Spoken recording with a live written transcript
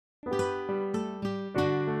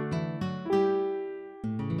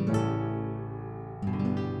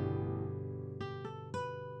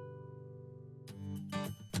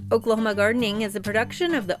Oklahoma Gardening is a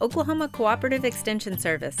production of the Oklahoma Cooperative Extension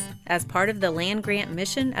Service as part of the land grant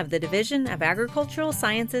mission of the Division of Agricultural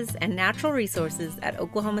Sciences and Natural Resources at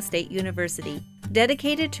Oklahoma State University,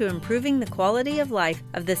 dedicated to improving the quality of life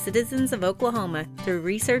of the citizens of Oklahoma through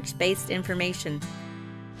research-based information.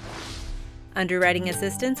 Underwriting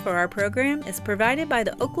assistance for our program is provided by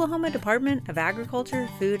the Oklahoma Department of Agriculture,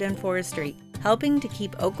 Food, and Forestry, helping to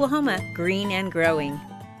keep Oklahoma green and growing.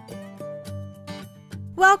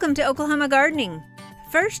 Welcome to Oklahoma Gardening.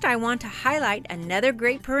 First, I want to highlight another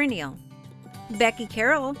great perennial. Becky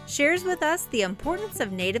Carroll shares with us the importance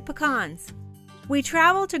of native pecans. We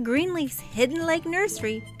travel to Greenleaf's Hidden Lake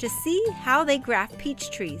Nursery to see how they graft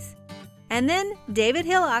peach trees. And then David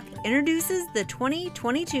Hillock introduces the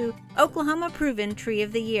 2022 Oklahoma Proven Tree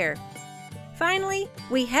of the Year. Finally,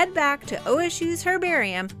 we head back to OSU's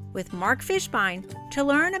herbarium with Mark Fishbein to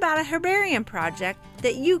learn about a herbarium project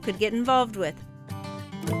that you could get involved with.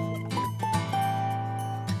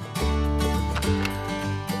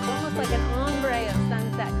 Like an ombre of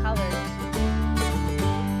sunset colors.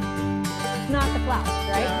 Not the flowers,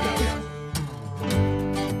 right?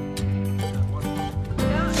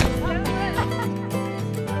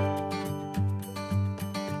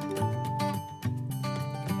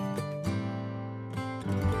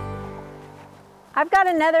 I've got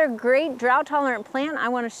another great drought-tolerant plant I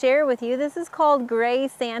want to share with you. This is called gray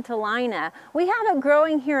Santolina. We have it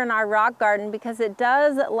growing here in our rock garden because it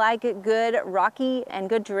does like good rocky and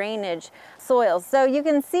good drainage soils. So you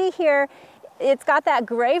can see here it's got that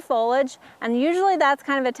gray foliage, and usually that's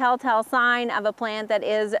kind of a telltale sign of a plant that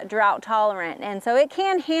is drought tolerant. And so it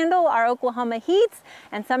can handle our Oklahoma heats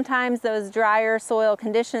and sometimes those drier soil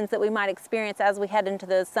conditions that we might experience as we head into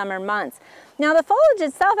those summer months. Now the foliage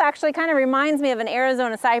itself actually kind of reminds me of an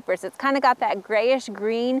Arizona cypress. It's kind of got that grayish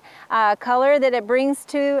green color that it brings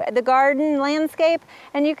to the garden landscape.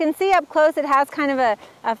 And you can see up close it has kind of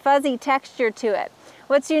a fuzzy texture to it.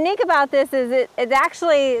 What's unique about this is it's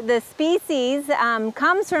actually, the species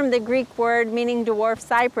comes from the Greek word meaning dwarf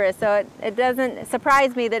cypress, so it doesn't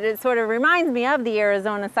surprise me that it sort of reminds me of the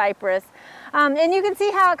Arizona cypress. And you can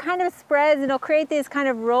see how it kind of spreads. It'll create these kind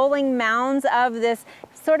of rolling mounds of this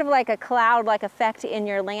sort of like a cloud-like effect in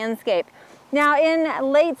your landscape. Now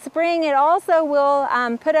in late spring it also will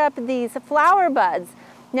put up these flower buds.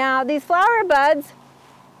 Now these flower buds,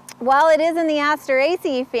 while it is in the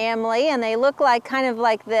Asteraceae family and they look like kind of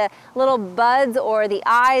like the little buds or the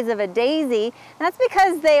eyes of a daisy, that's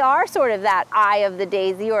because they are sort of that eye of the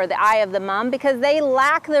daisy or the eye of the mum, because they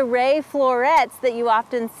lack the ray florets that you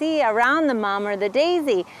often see around the mum or the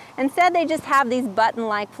daisy. Instead they just have these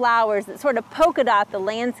button-like flowers that sort of polka dot the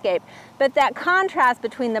landscape. But that contrast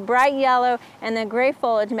between the bright yellow and the gray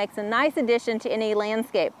foliage makes a nice addition to any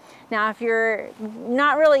landscape. Now if you're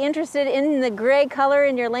not really interested in the gray color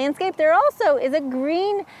in your landscape, there also is a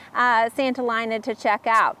green Santolina to check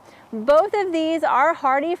out. Both of these are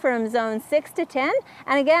hardy from zone 6 to 10,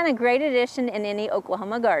 and again a great addition in any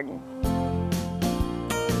Oklahoma garden.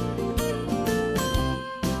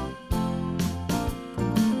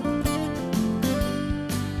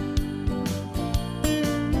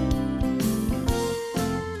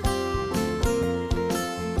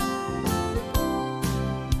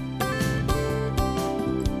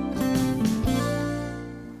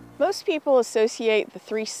 Most people associate the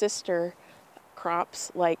three sister crops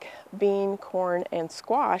like bean, corn, and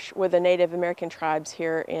squash with the Native American tribes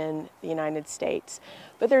here in the United States.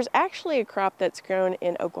 But there's actually a crop that's grown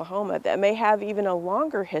in Oklahoma that may have even a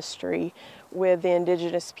longer history with the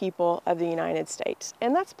indigenous people of the United States,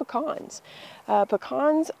 and that's pecans.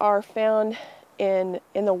 Pecans are found in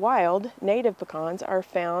the wild. Native pecans are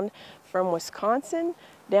found from Wisconsin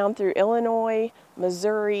down through Illinois,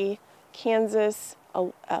 Missouri, Kansas,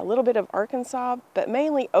 a little bit of Arkansas, but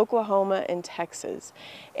mainly Oklahoma and Texas.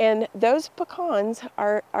 And those pecans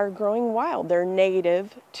are growing wild. They're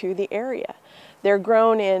native to the area. They're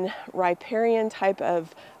grown in riparian type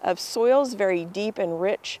of soils, very deep and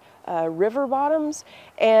rich river bottoms,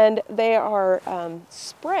 and they are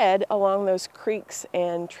spread along those creeks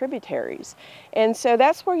and tributaries. And so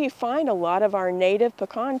that's where you find a lot of our native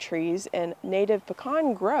pecan trees and native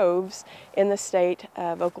pecan groves in the state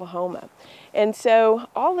of Oklahoma. And so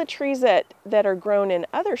all the trees that are grown in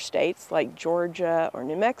other states like Georgia or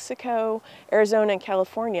New Mexico, Arizona, and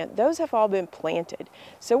California, those have all been planted.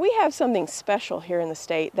 So we have something special here in the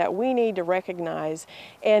state that we need to recognize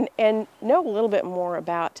and know a little bit more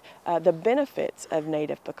about the benefits of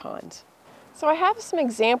native pecans. So I have some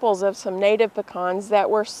examples of some native pecans that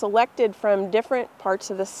were selected from different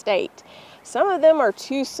parts of the state. Some of them are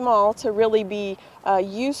too small to really be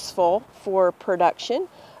useful for production,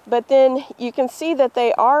 but then you can see that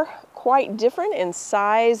they are quite different in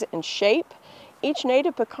size and shape. Each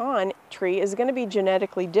native pecan tree is going to be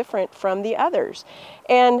genetically different from the others.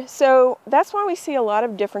 And so that's why we see a lot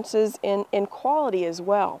of differences in quality as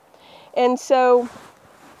well. And so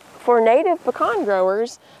for native pecan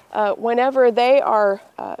growers, whenever they are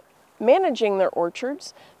managing their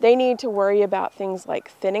orchards, they need to worry about things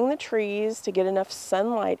like thinning the trees to get enough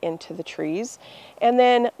sunlight into the trees, and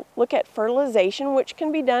then look at fertilization, which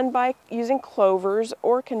can be done by using clovers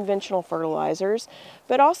or conventional fertilizers,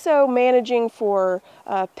 but also managing for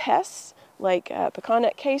pests like pecan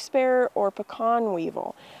nut case bear or pecan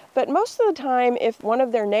weevil. But most of the time, if one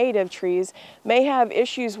of their native trees may have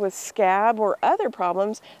issues with scab or other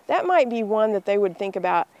problems, that might be one that they would think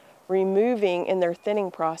about removing in their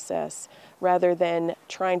thinning process rather than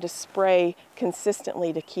trying to spray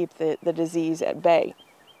consistently to keep the disease at bay.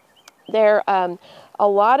 There a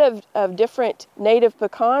lot of different native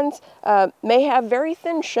pecans may have very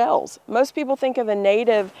thin shells. Most people think of a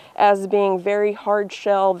native as being very hard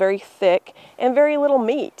shell, very thick, and very little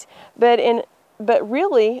meat. But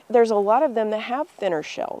really, there's a lot of them that have thinner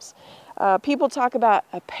shells. People talk about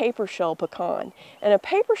a paper shell pecan, and a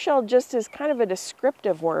paper shell just is kind of a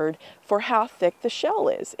descriptive word for how thick the shell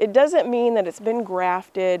is. It doesn't mean that it's been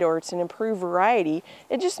grafted or it's an improved variety.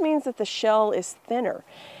 It just means that the shell is thinner.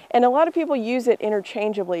 And a lot of people use it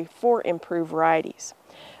interchangeably for improved varieties.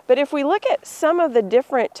 But if we look at some of the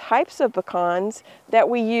different types of pecans that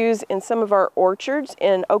we use in some of our orchards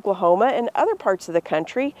in Oklahoma and other parts of the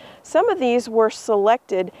country, some of these were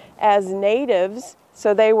selected as natives.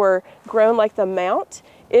 So they were grown like the Mount.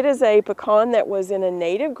 It is a pecan that was in a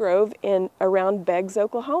native grove around Beggs,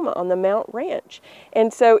 Oklahoma on the Mount Ranch.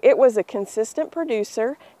 And so it was a consistent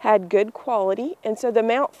producer, had good quality, and so the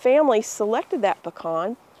Mount family selected that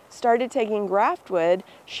pecan, started taking graftwood,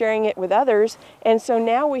 sharing it with others, and so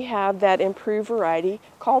now we have that improved variety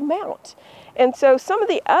called Mount. And so some of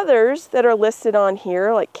the others that are listed on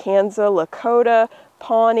here, like Kansas, Lakota,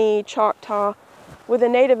 Pawnee, Choctaw, with the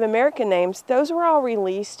Native American names, those were all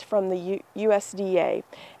released from the USDA.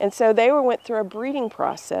 And so they went through a breeding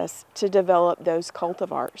process to develop those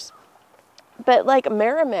cultivars. But like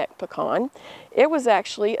Merrimack pecan, it was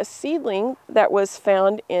actually a seedling that was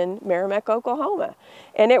found in Merrimack, Oklahoma.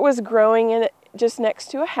 And it was growing just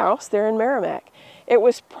next to a house there in Merrimack. It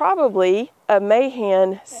was probably a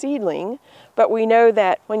Mayhan seedling, but we know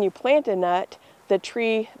that when you plant a nut, the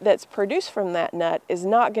tree that's produced from that nut is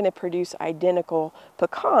not going to produce identical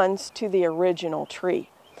pecans to the original tree.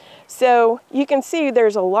 So you can see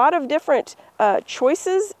there's a lot of different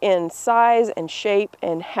choices in size and shape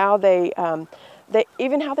and how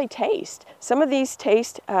even how they taste. Some of these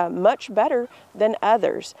taste much better than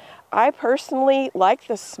others. I personally like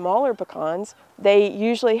the smaller pecans. They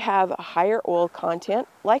usually have a higher oil content.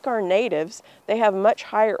 Like our natives, they have much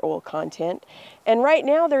higher oil content. And right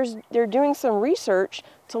now they're doing some research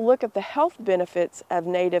to look at the health benefits of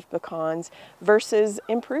native pecans versus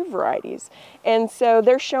improved varieties. And so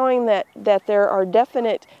they're showing that there are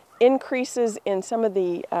definite increases in some of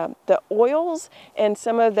the oils, and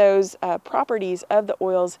some of those properties of the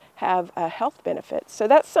oils have health benefits. So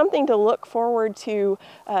that's something to look forward to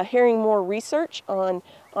hearing more research on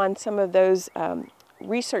some of those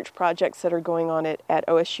research projects that are going on at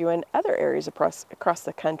OSU and other areas across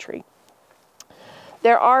the country.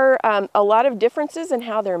 There are a lot of differences in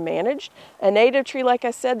how they're managed. A native tree, like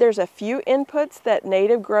I said, there's a few inputs that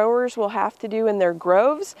native growers will have to do in their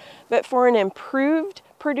groves, but for an improved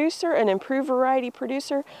producer, an improved variety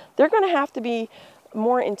producer, they're going to have to be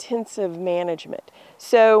more intensive management.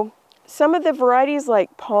 So some of the varieties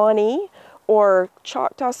like Pawnee or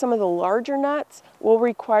Choctaw, some of the larger nuts, will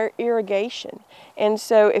require irrigation. And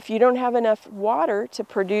so if you don't have enough water to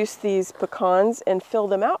produce these pecans and fill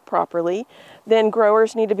them out properly, then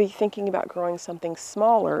growers need to be thinking about growing something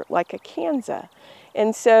smaller like a Kansas.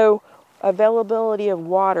 And so availability of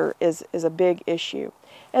water is a big issue.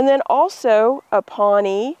 And then also a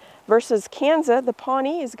Pawnee versus Kansas, the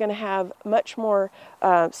Pawnee is going to have much more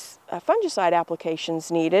fungicide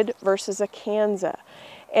applications needed versus a Kansas.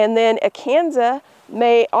 And then a Kansas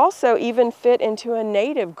may also even fit into a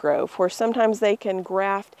native grove, where sometimes they can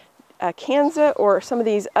graft a Kansas or some of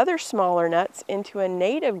these other smaller nuts into a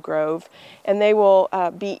native grove, and they will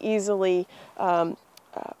be easily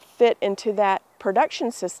fit into that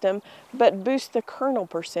production system, but boost the kernel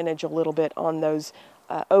percentage a little bit on those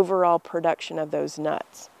overall production of those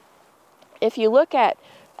nuts. If you look at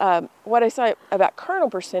what I said about kernel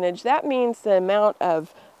percentage, that means the amount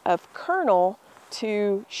of kernel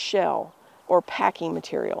to shell or packing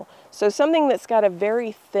material. So something that's got a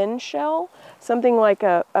very thin shell, something like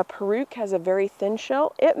a Peruke has a very thin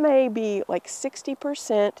shell, it may be like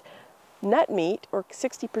 60% nut meat, or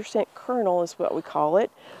 60% kernel is what we call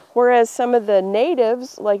it, whereas some of the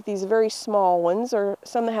natives, like these very small ones, or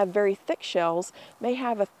some that have very thick shells, may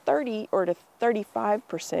have a 30 or to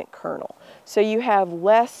 35% kernel. So you have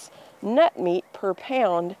less nut meat per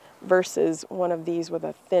pound versus one of these with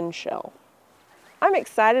a thin shell. I'm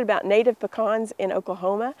excited about native pecans in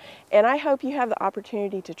Oklahoma, and I hope you have the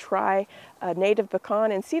opportunity to try a native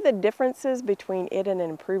pecan and see the differences between it and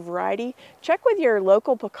an improved variety. Check with your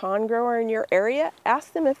local pecan grower in your area,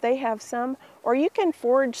 ask them if they have some, or you can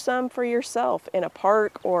forage some for yourself in a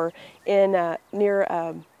park or in near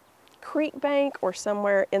a creek bank or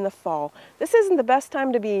somewhere in the fall. This isn't the best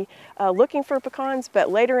time to be looking for pecans,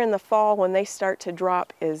 but later in the fall when they start to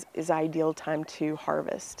drop is ideal time to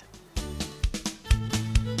harvest.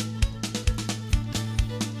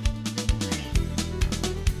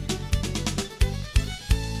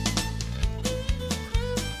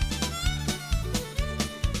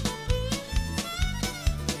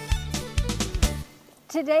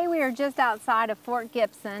 Today we are just outside of Fort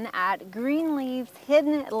Gibson at Greenleaf's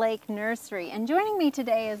Hidden Lake Nursery, and joining me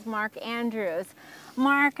today is Mark Andrews.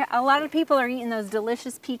 Mark, a lot of people are eating those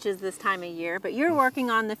delicious peaches this time of year, but you're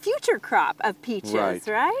working on the future crop of peaches,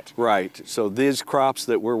 right? Right. So these crops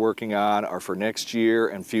that we're working on are for next year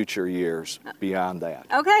and future years beyond that.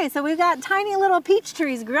 Okay, so we've got tiny little peach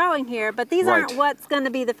trees growing here, but these aren't what's going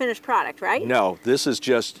to be the finished product, right? No, this is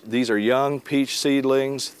just, these are young peach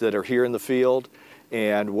seedlings that are here in the field.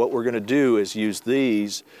 And what we're going to do is use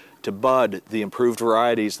these to bud the improved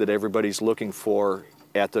varieties that everybody's looking for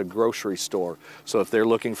at the grocery store. So if they're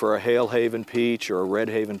looking for a Hail Haven peach or a Red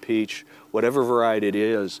Haven peach, whatever variety it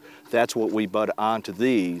is, that's what we bud onto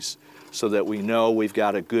these so that we know we've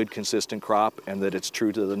got a good consistent crop and that it's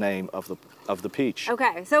true to the name of the peach.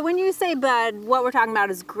 Okay, so when you say bud, what we're talking about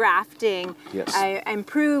is grafting,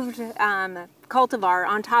 improved cultivar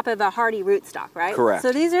on top of a hardy rootstock, right? Correct.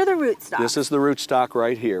 So these are the rootstocks. This is the rootstock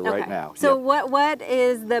right here, right now. So what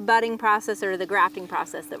is the budding process or the grafting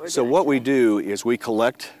process that we're doing? So what we do is we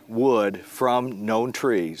collect wood from known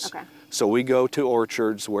trees. Okay. So we go to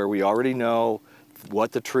orchards where we already know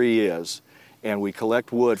what the tree is, and we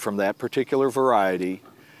collect wood from that particular variety.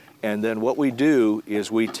 And then what we do is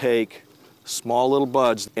we take small little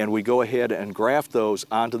buds and we go ahead and graft those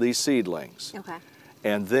onto these seedlings. Okay.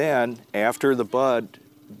 And then after the bud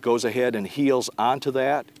goes ahead and heals onto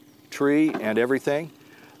that tree and everything,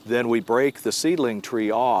 then we break the seedling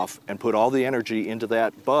tree off and put all the energy into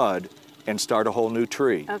that bud and start a whole new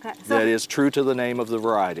tree. Okay. That is true to the name of the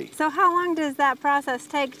variety. So how long does that process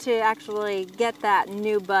take to actually get that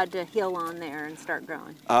new bud to heal on there and start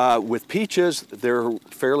growing? With peaches, they're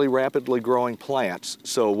fairly rapidly growing plants.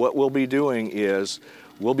 So what we'll be doing is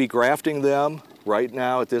we'll be grafting them right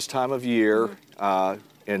now at this time of year,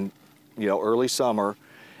 in early summer,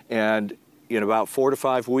 and in about 4 to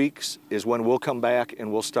 5 weeks is when we'll come back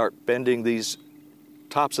and we'll start bending these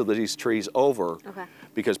tops of these trees over,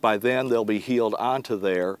 because by then they'll be healed onto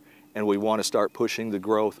there, and we want to start pushing the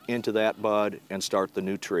growth into that bud and start the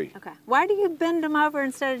new tree. Okay. Why do you bend them over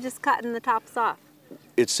instead of just cutting the tops off?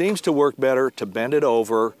 It seems to work better to bend it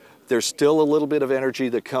over. There's still a little bit of energy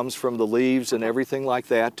that comes from the leaves and everything like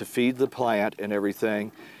that to feed the plant and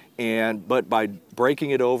everything. But by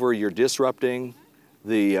breaking it over, you're disrupting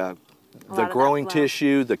the growing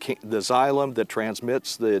tissue, the xylem that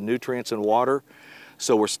transmits the nutrients and water.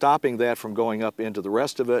 So we're stopping that from going up into the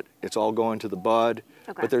rest of it. It's all going to the bud.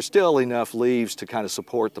 But there's still enough leaves to kind of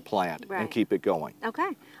support the plant and keep it going. Okay.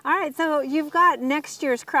 All right, so you've got next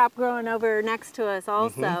year's crop growing over next to us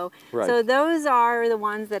also. So those are the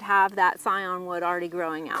ones that have that scion wood already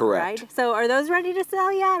growing out, right? So are those ready to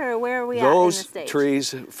sell yet, or where are we at in the stage? Those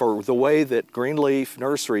trees, for the way that Greenleaf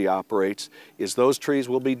Nursery operates, is those trees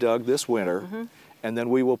will be dug this winter, and then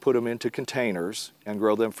we will put them into containers and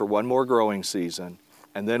grow them for one more growing season,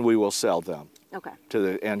 and then we will sell them to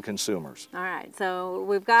the end consumers. All right, so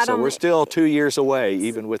we've got them. So we're still 2 years away,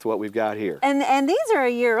 even with what we've got here. And these are a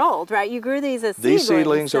year old, right? You grew these as seedlings. These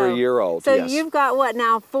seedlings are a year old, So you've got, what,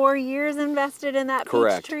 now 4 years invested in that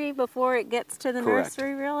Correct. peach tree before it gets to the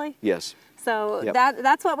nursery, really? Yes. So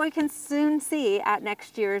that's what we can soon see at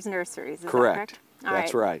next year's nurseries, is that correct? All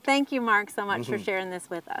That's right. Thank you, Mark, so much for sharing this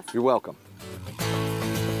with us. You're welcome.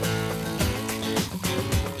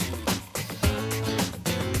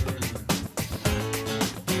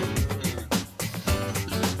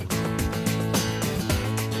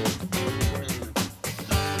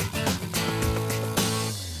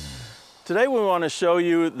 Today we want to show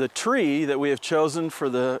you the tree that we have chosen for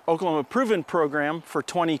the Oklahoma Proven Program for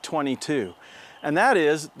 2022, and that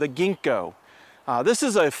is the ginkgo. This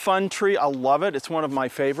is a fun tree. I love it. It's one of my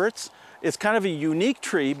favorites. It's kind of a unique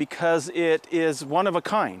tree because it is one of a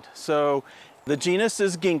kind. So the genus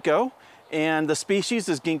is ginkgo and the species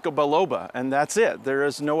is Ginkgo biloba, and that's it. There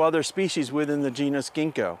is no other species within the genus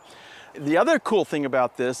ginkgo. The other cool thing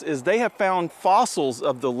about this is they have found fossils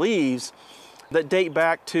of the leaves that date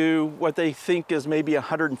back to what they think is maybe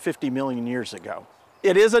 150 million years ago.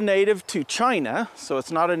 It is a native to China, so it's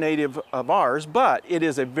not a native of ours, but it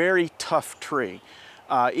is a very tough tree.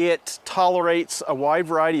 It tolerates a wide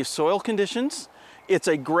variety of soil conditions. It's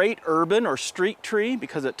a great urban or street tree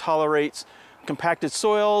because it tolerates compacted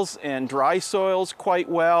soils and dry soils quite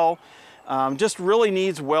well. Just really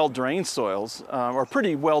needs well-drained soils, or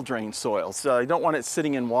pretty well-drained soils. You don't want it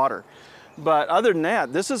sitting in water. But other than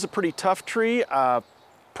that, this is a pretty tough tree,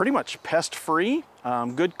 pretty much pest-free,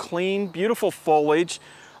 good, clean, beautiful foliage.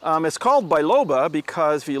 It's called biloba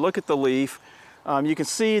because if you look at the leaf, you can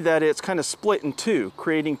see that it's kind of split in two,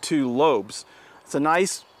 creating two lobes. It's a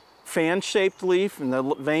nice fan-shaped leaf, and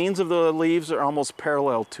the veins of the leaves are almost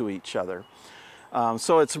parallel to each other.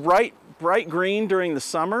 So it's bright green during the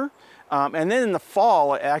summer, and then in the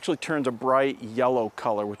fall it actually turns a bright yellow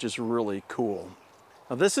color, which is really cool.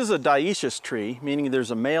 Now, this is a dioecious tree, meaning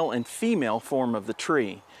there's a male and female form of the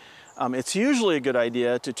tree. It's usually a good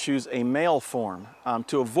idea to choose a male form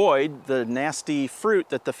to avoid the nasty fruit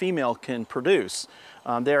that the female can produce.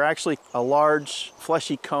 They're actually a large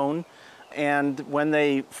fleshy cone, and when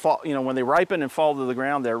they fall, when they ripen and fall to the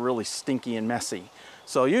ground, they're really stinky and messy.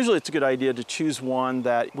 So usually it's a good idea to choose one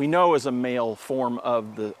that we know is a male form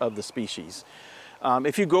of the species.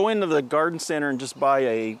 If you go into the garden center and just buy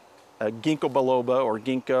a Ginkgo biloba or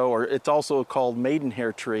ginkgo, or it's also called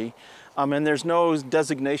maidenhair tree, and there's no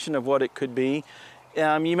designation of what it could be,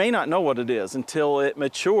 you may not know what it is until it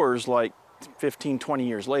matures like 15, 20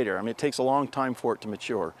 years later. I mean, it takes a long time for it to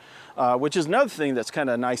mature, which is another thing that's kind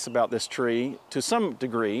of nice about this tree to some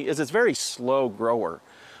degree, is it's very slow grower.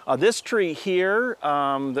 This tree here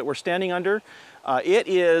that we're standing under,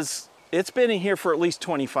 it's been in here for at least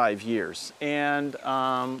 25 years, and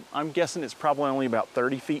I'm guessing it's probably only about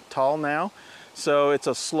 30 feet tall now. So it's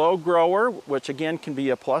a slow grower, which again can be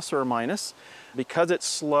a plus or a minus. Because it's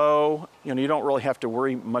slow, you don't really have to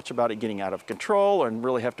worry much about it getting out of control and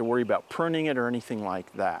really have to worry about pruning it or anything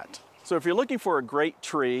like that. So if you're looking for a great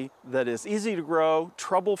tree that is easy to grow,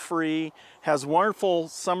 trouble-free, has wonderful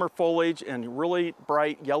summer foliage and really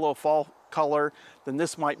bright yellow fall color, then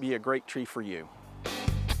this might be a great tree for you.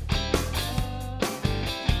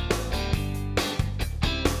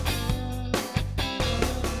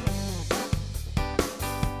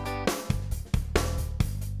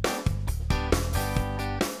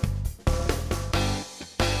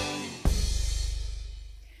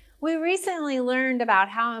 We recently learned about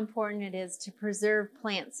how important it is to preserve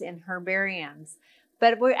plants in herbariums.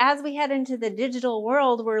 But as we head into the digital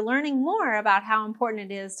world, we're learning more about how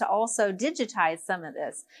important it is to also digitize some of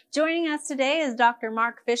this. Joining us today is Dr.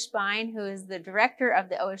 Mark Fishbein, who is the director of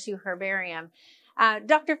the OSU Herbarium.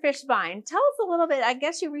 Dr. Fishbein, tell us a little bit. I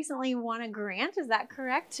guess you recently won a grant, is that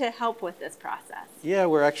correct, to help with this process? Yeah,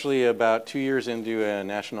 we're actually about 2 years into a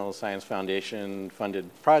National Science Foundation funded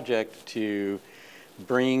project to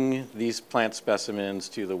bring these plant specimens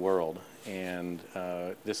to the world. And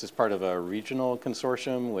this is part of a regional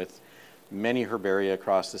consortium with many herbaria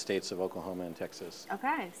across the states of Oklahoma and Texas.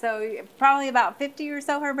 Okay, so probably about 50 or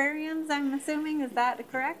so herbariums, I'm assuming, is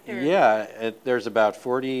that correct? Or? Yeah, there's about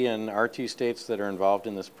 40 in our two states that are involved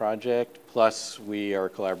in this project, plus we are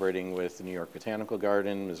collaborating with the New York Botanical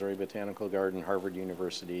Garden, Missouri Botanical Garden, Harvard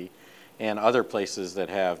University, and other places that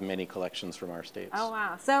have many collections from our states. Oh,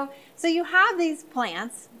 wow. So you have these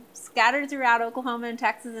plants scattered throughout Oklahoma and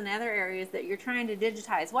Texas and other areas that you're trying to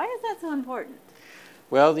digitize. Why is that so important?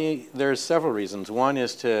 Well, there's several reasons. One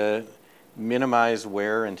is to minimize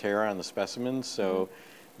wear and tear on the specimens. So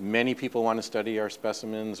many people want to study our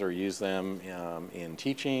specimens or use them in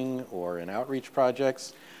teaching or in outreach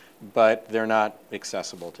projects, but they're not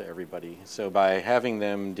accessible to everybody. So by having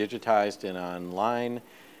them digitized and online,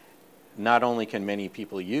 not only can many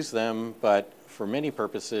people use them, but for many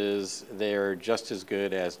purposes, they're just as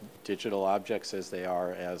good as digital objects as they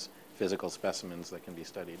are as physical specimens that can be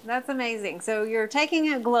studied. That's amazing. So you're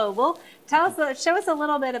taking it global. Show us a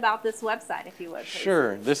little bit about this website, if you would, please.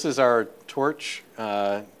 Sure. This is our TORCH,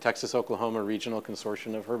 Texas-Oklahoma Regional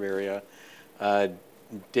Consortium of Herbaria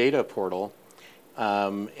data portal.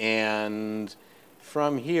 And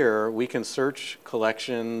from here, we can search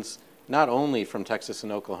collections not only from Texas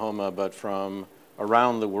and Oklahoma, but from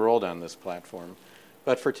around the world on this platform.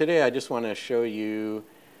 But for today, I just want to show you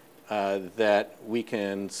that we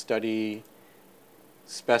can study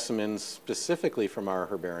specimens specifically from our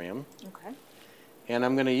herbarium. Okay. And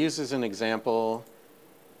I'm going to use as an example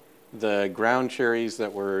the ground cherries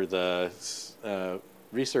that were the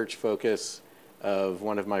research focus of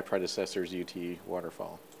one of my predecessors, UT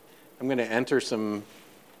Waterfall. I'm going to enter some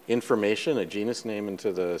information, a genus name,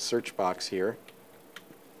 into the search box here.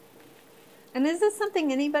 And is this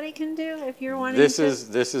something anybody can do if you're wanting This to?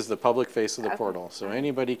 is the public face of the Okay. portal. So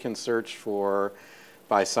anybody can search for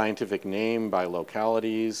by scientific name, by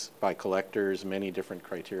localities, by collectors, many different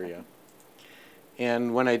criteria.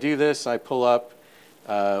 And when I do this, I pull up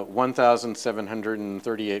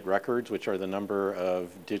 1,738 records, which are the number of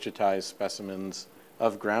digitized specimens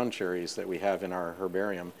of ground cherries that we have in our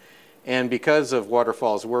herbarium. And because of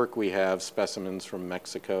Waterfall's work, we have specimens from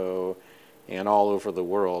Mexico and all over the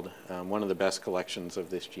world, one of the best collections of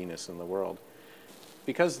this genus in the world.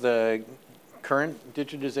 Because the current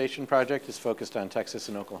digitization project is focused on Texas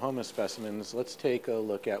and Oklahoma specimens, let's take a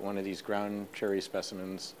look at one of these ground cherry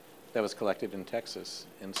specimens that was collected in Texas.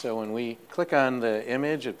 And so when we click on the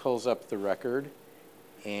image, it pulls up the record,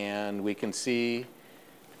 and we can see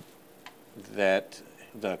that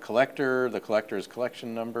the collector's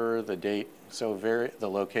collection number, the date, so the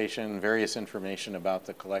location, various information about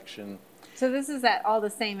the collection. So this is all the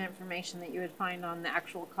same information that you would find on the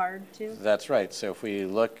actual card too? That's right. So if we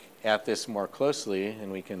look at this more closely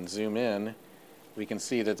and we can zoom in, we can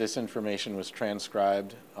see that this information was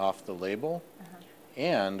transcribed off the label.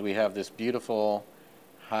 And we have this beautiful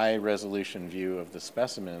high resolution view of the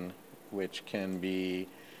specimen, which can be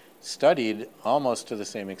studied almost to the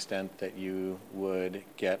same extent that you would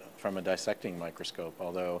get from a dissecting microscope,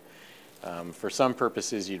 although for some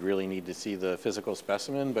purposes you'd really need to see the physical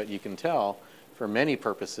specimen, but you can tell for many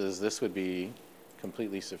purposes this would be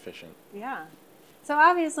completely sufficient. Yeah. So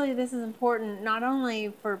obviously this is important not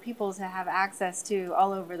only for people to have access to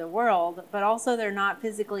all over the world, but also they're not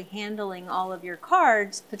physically handling all of your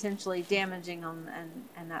cards, potentially damaging them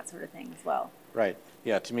and that sort of thing as well. Right.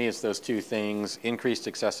 Yeah, to me it's those two things: increased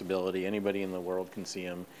accessibility, anybody in the world can see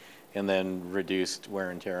them, and then reduced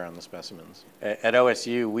wear and tear on the specimens. At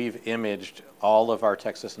OSU, we've imaged all of our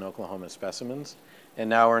Texas and Oklahoma specimens, and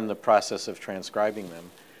now we're in the process of transcribing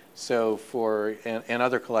them. So and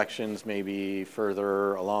other collections may be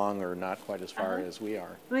further along or not quite as far as we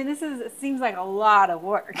are. I mean, it seems like a lot of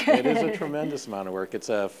work. It is a tremendous amount of work. It's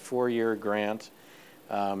a 4-year grant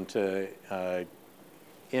to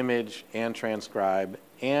image and transcribe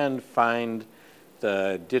and find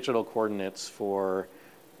the digital coordinates for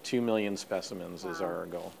 2 million specimens. Wow. Is our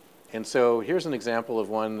goal. And so here's an example of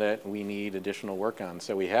one that we need additional work on.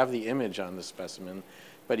 So we have the image on the specimen,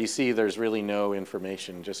 but you see there's really no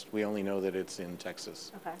information, we only know that it's in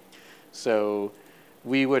Texas. Okay. So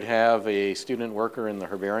we would have a student worker in the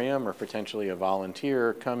herbarium or potentially a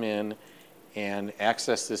volunteer come in and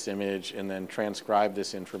access this image and then transcribe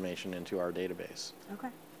this information into our database. Okay.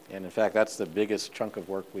 And in fact, that's the biggest chunk of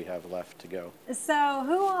work we have left to go. So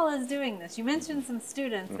who all is doing this? You mentioned some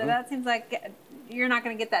students, but that seems like you're not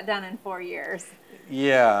going to get that done in 4 years.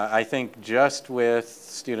 Yeah, I think just with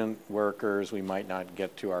student workers, we might not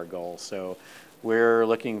get to our goal. So we're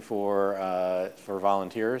looking for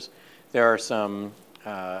volunteers. There are some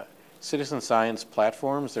citizen science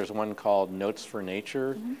platforms. There's one called Notes for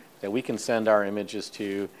Nature that we can send our images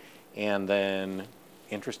to, and then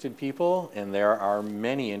interested people, and there are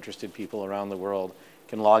many interested people around the world,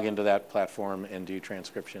 can log into that platform and do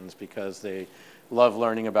transcriptions because they love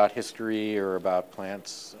learning about history or about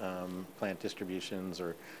plants, plant distributions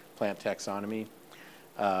or plant taxonomy.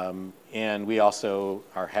 And we also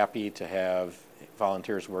are happy to have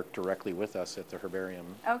volunteers work directly with us at the herbarium.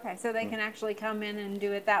 Okay, so they can actually come in and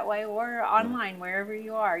do it that way or online, wherever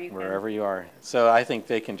you are. Wherever you are. So I think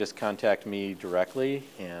they can just contact me directly,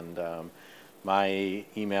 and my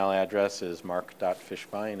email address is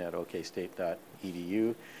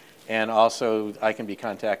mark.fishbein@okstate.edu. And also, I can be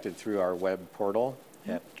contacted through our web portal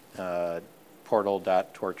at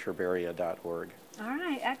portal.torchherbaria.org. All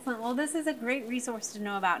right, excellent. Well, this is a great resource to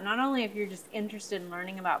know about, not only if you're just interested in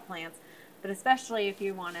learning about plants, but especially if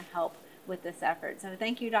you want to help with this effort. So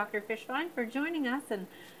thank you, Dr. Fishbein, for joining us, and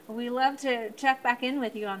we love to check back in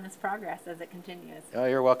with you on this progress as it continues. Oh,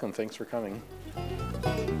 you're welcome. Thanks for coming.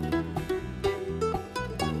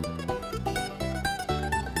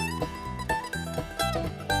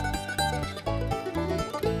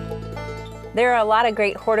 There are a lot of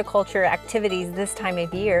great horticulture activities this time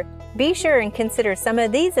of year. Be sure and consider some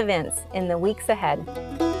of these events in the weeks ahead.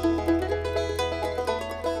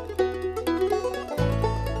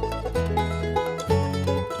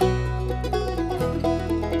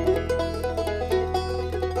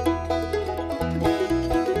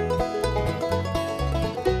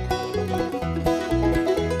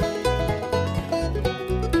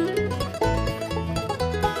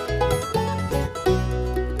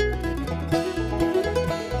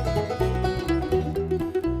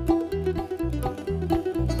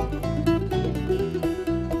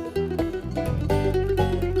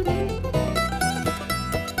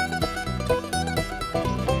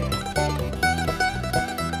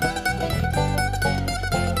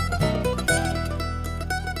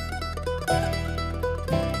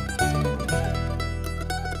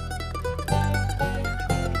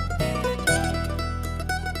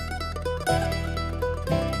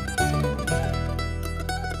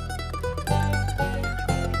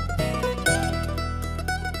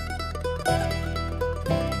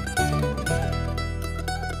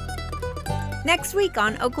 Next week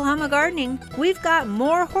on Oklahoma Gardening, we've got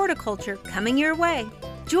more horticulture coming your way.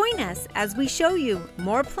 Join us as we show you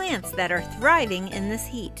more plants that are thriving in this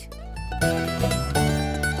heat. Center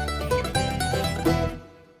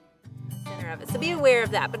of it, so be aware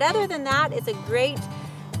of that. But other than that, it's a great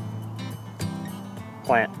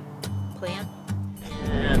Plant. plant.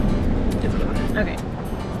 And it's got it. Okay.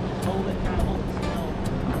 Hold it, kind of hold it still.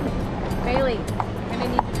 Bailey, I'm gonna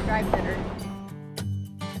need you to drive better.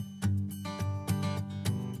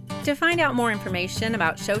 To find out more information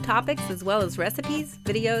about show topics as well as recipes,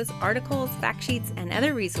 videos, articles, fact sheets, and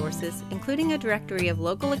other resources, including a directory of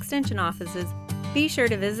local extension offices, be sure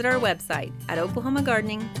to visit our website at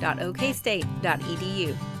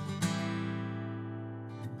oklahomagardening.okstate.edu.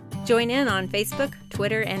 Join in on Facebook,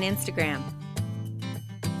 Twitter, and Instagram.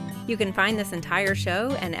 You can find this entire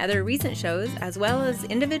show and other recent shows as well as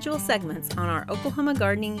individual segments on our Oklahoma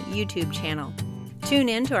Gardening YouTube channel. Tune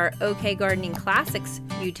in to our OK Gardening Classics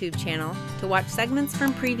YouTube channel to watch segments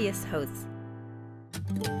from previous hosts.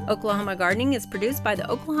 Oklahoma Gardening is produced by the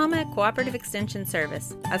Oklahoma Cooperative Extension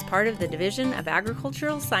Service as part of the Division of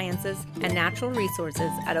Agricultural Sciences and Natural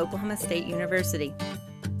Resources at Oklahoma State University.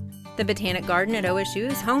 The Botanic Garden at OSU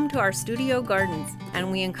is home to our studio gardens, and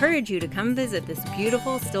we encourage you to come visit this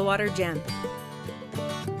beautiful Stillwater gem.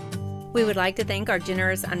 We would like to thank our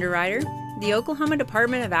generous underwriter, the Oklahoma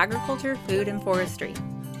Department of Agriculture, Food, and Forestry.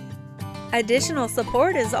 Additional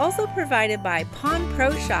support is also provided by Pond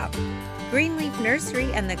Pro Shop, Greenleaf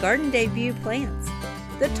Nursery and the Garden Debut Plants,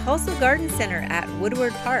 the Tulsa Garden Center at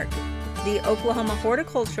Woodward Park, the Oklahoma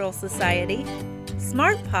Horticultural Society,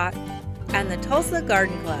 Smart Pot, and the Tulsa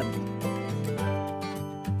Garden Club.